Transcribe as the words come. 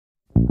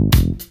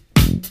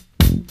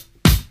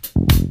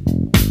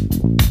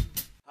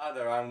Hi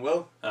there, I'm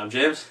Will. I'm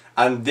James.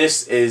 And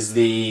this is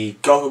the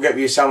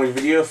GortGoGetMeASandwich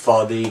video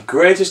for the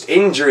greatest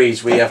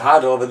injuries we have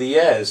had over the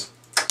years.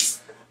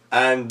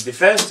 And the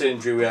first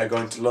injury we are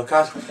going to look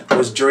at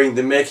was during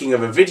the making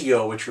of a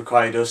video which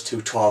required us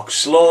to talk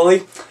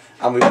slowly,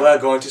 and we were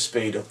going to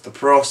speed up the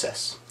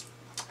process.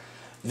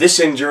 This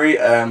injury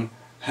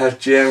hurt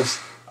James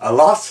a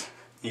lot.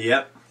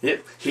 Yep.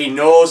 He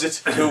knows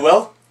it too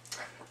well.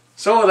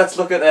 So let's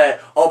look at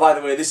oh, by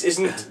the way, is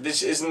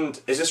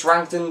this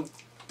ranked in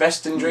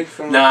best injury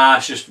from? Nah,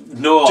 it's just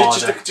no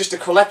order. Just a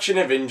collection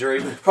of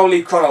injury,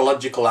 probably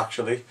chronological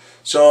actually.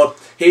 So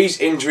here's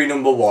injury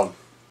number 1.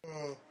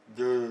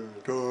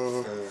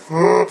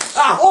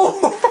 Ah!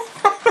 Oh!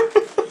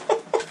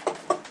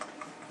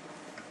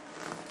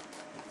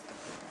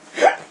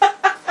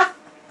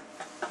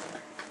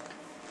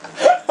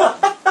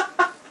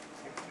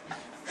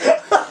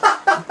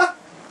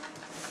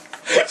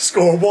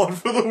 Scoreboard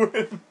for the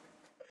win.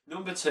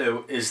 Number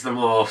 2 is the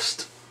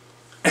most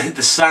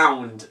the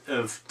sound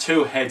of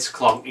two heads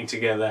clonking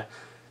together,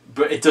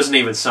 but it doesn't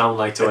even sound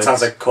like two. It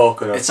sounds like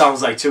coconut. It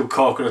sounds like two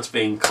coconuts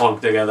being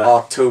clonked together.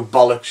 Or two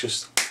bollocks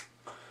just.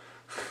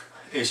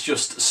 It's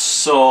just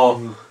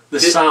so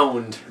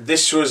sound.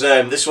 This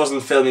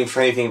wasn't filming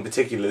for anything in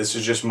particular. This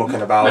was just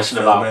mucking about, messing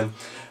filming.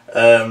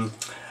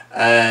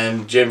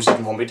 And James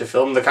didn't want me to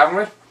film the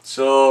camera,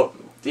 so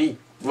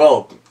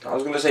well, I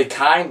was going to say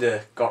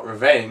kinda got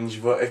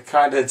revenge, but it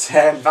kinda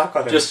turned back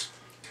on him. Just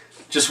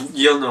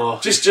you'll know.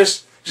 Just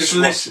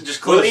listen.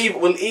 Just close.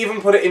 We'll even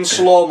put it in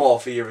slow-mo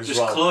for you as well.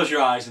 Just close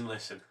your eyes and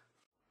listen.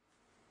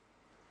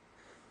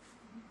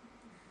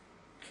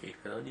 Keep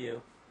it on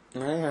you.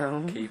 I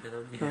am. Keep it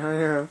on you. I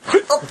am.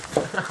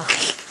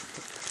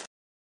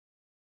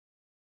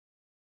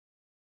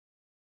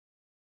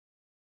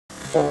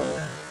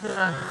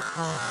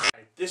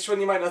 This one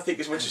you might not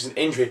think as much as an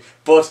injury,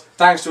 but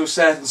thanks to a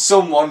certain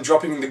someone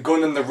dropping the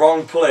gun in the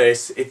wrong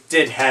place, it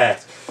did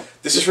hurt.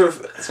 This is for...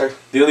 Sorry.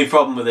 The only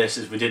problem with this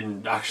is we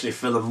didn't actually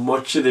film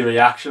much of the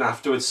reaction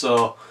afterwards,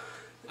 so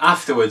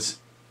afterwards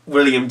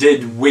William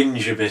did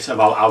whinge a bit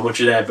about how much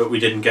it hurt, but we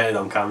didn't get it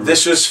on camera.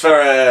 This was for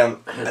a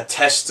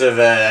test of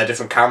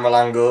different camera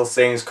angle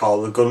things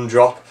called the gun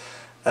drop.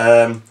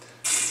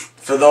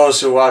 For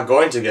those who are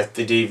going to get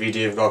the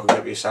DVD of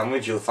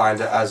GortGoGetMeASandwich, you'll find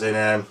it as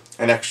an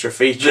extra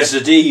feature. There's a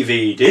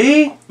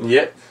DVD?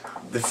 Yep.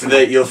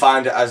 You'll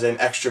find it as an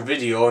extra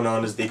video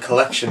known as the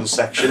collections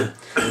section.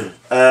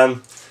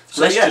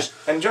 So let's just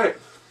enjoy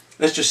it.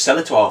 Let's just sell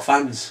it to our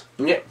fans.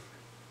 Yep.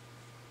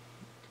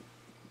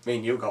 Me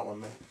and you got one,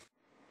 mate.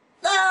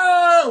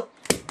 No!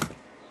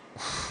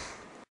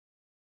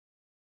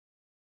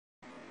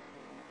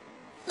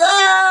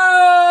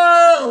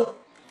 No!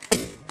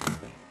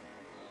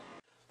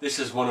 This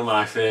is one of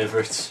my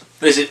favourites.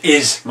 It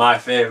is my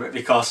favourite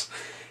because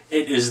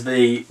it is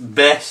the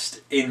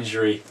best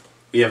injury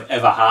we have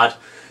ever had,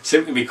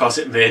 simply because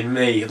it made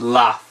me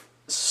laugh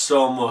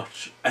so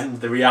much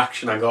and the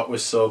reaction I got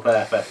was so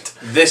perfect.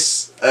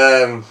 This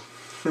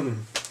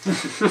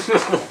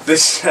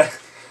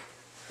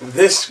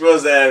this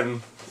was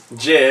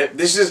Jay.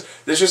 This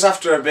was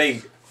after a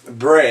big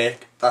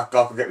break that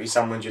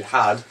GortGoGetMeASandwich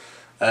had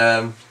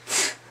had.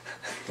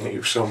 Thank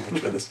you so much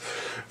for this.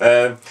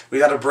 We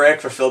had a break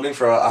for filming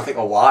for I think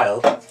a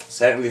while.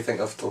 Certainly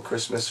think of till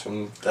Christmas.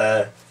 From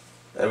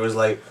it was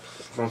like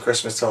from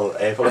Christmas till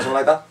April or something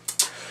like that.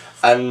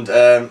 And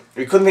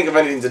we couldn't think of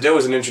anything to do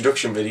as an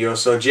introduction video,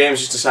 so James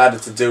just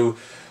decided to do.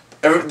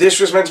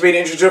 This was meant to be an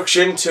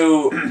introduction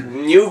to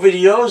new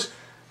videos,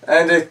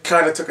 and it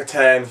kind of took a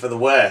turn for the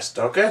worst.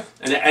 Okay.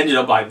 And it ended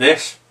up like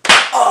this.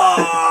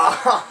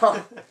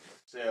 Oh!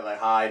 So you're like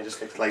hi,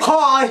 just looked like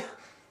hi.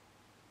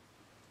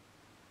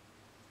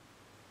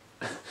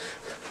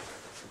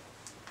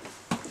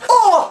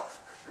 Oh!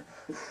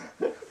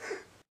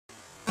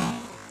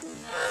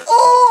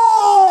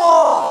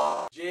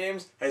 Oh!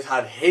 James has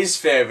had his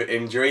favourite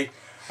injury,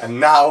 and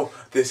now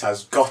this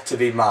has got to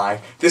be mine.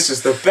 This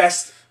is the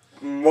best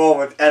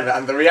moment ever,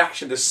 and the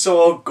reaction is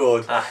so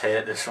good. I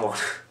hate this one.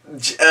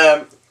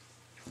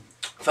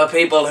 For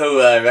people who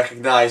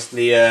recognise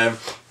the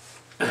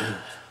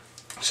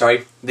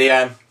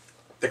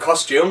the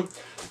costume,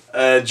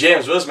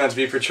 James was meant to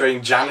be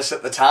portraying Janice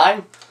at the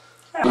time,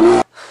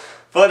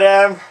 but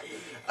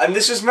and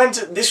this was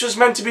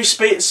meant to be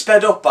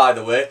sped up, by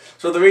the way.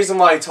 So the reason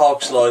why I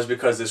talk slow is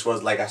because this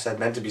was, like I said,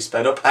 meant to be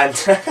sped up. And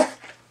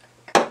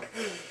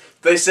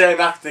they say in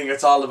acting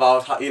it's all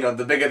about, you know,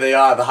 the bigger they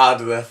are, the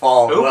harder they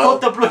fall. Who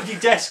put the bloody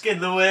desk in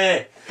the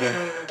way?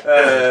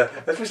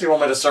 Especially one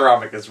with a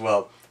ceramic as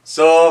well.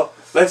 So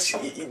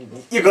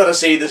you got to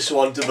see this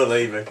one to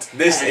believe it.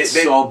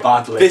 So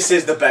badly. This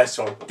is the best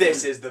one.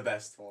 This is the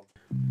best one.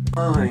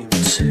 I'm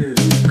too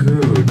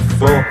good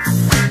for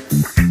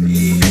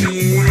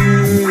you.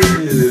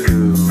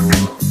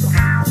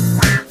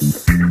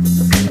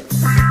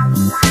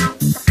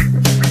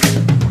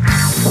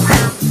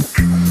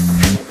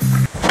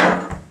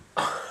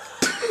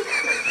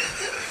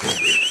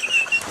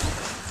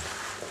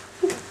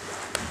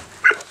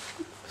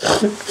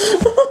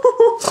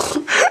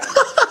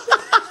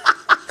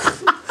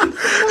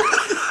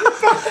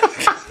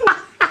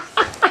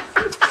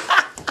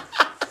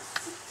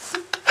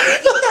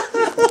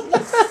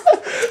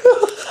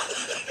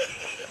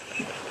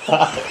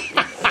 Oh,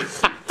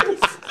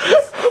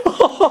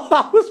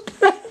 that was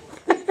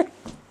perfect.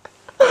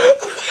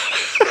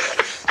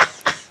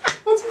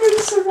 That's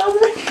really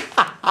ceramic.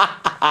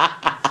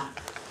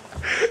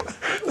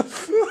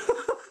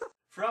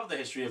 Throughout the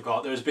history of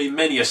God, there has been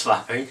many a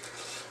slapping.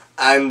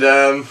 And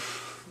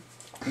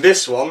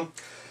this one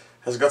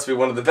has got to be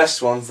one of the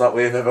best ones that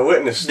we've ever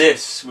witnessed.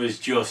 This was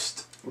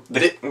just...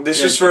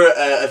 This was for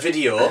a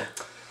video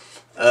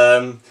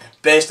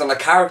based on a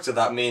character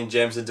that me and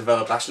James had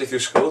developed actually through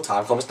school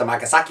time called Mr.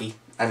 Magasaki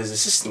and his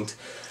assistant.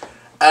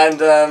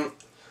 And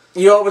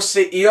you always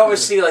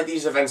see like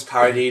these events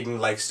parodied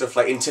and like stuff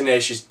like in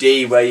Tenacious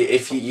D, where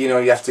if you know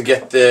you have to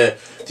get the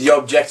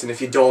object, and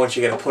if you don't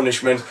you get a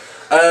punishment.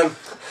 Well,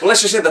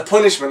 let's just say the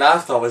punishment I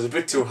thought was a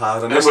bit too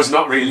hard. And it was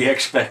not really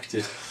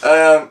expected.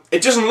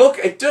 It doesn't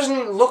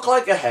look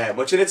like a hurt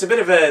much, and it's a bit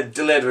of a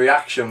delayed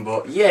reaction,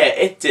 but yeah,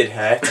 it did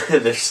hurt.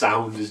 The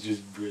sound is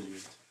just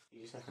brilliant.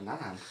 He's like a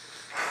man.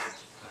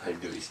 I'm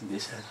doing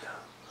this head now.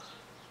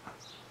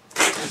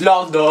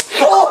 Londo.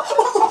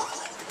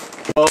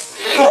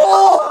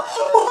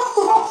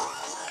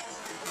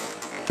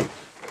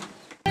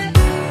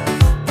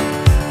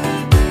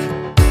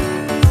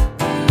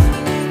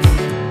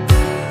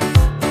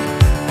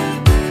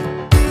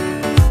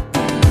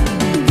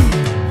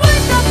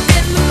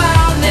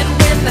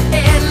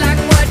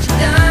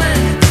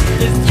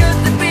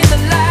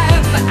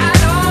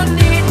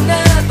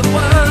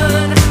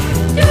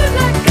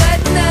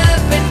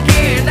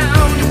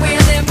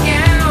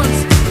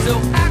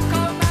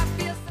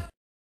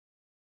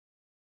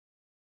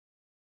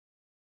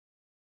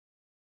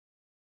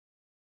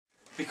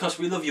 Because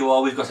we love you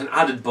all, we've got an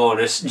added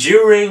bonus.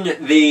 During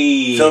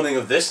the filming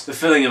of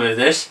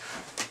this,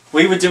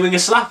 we were doing a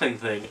slapping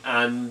thing,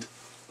 and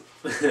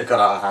it got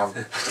out of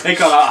hand. It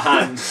got out of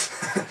hand.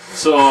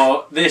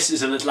 So this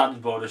is a little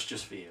added bonus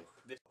just for you.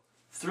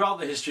 Throughout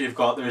the history of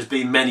God, there has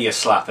been many a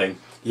slapping.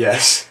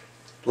 Yes,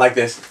 like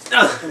this.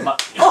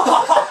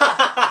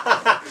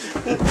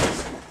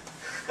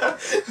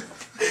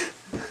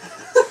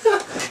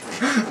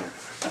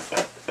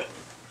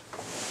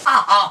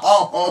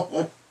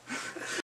 Oh.